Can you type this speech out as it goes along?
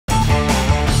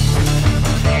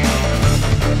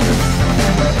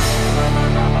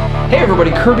Hey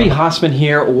everybody, Kirby Hasseman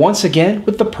here once again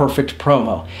with the perfect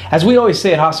promo. As we always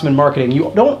say at Hasseman Marketing,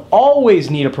 you don't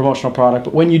always need a promotional product,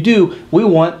 but when you do, we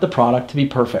want the product to be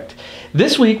perfect.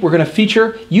 This week we're going to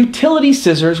feature utility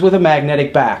scissors with a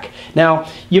magnetic back. Now,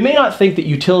 you may not think that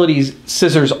utility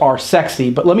scissors are sexy,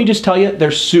 but let me just tell you,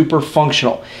 they're super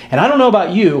functional. And I don't know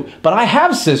about you, but I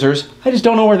have scissors, I just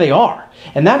don't know where they are.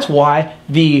 And that's why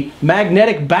the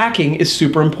magnetic backing is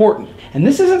super important. And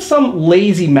this isn't some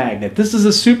lazy magnet. This is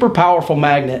a super powerful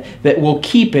magnet that will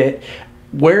keep it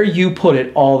where you put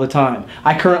it all the time.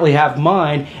 I currently have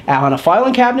mine on a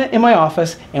filing cabinet in my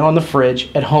office and on the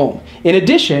fridge at home. In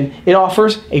addition, it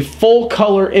offers a full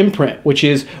color imprint, which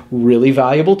is really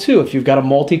valuable too. If you've got a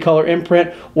multicolor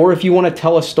imprint, or if you want to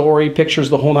tell a story, pictures,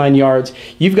 the whole 9 yards,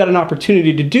 you've got an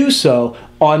opportunity to do so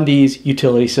on these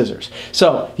utility scissors.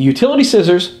 So the utility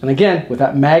scissors, and again, with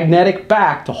that magnetic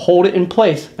back to hold it in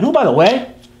place. And oh, by the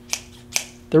way,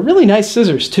 they're really nice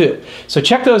scissors too. So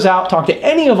check those out. Talk to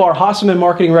any of our Hasseman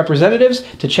marketing representatives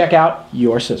to check out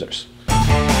your scissors.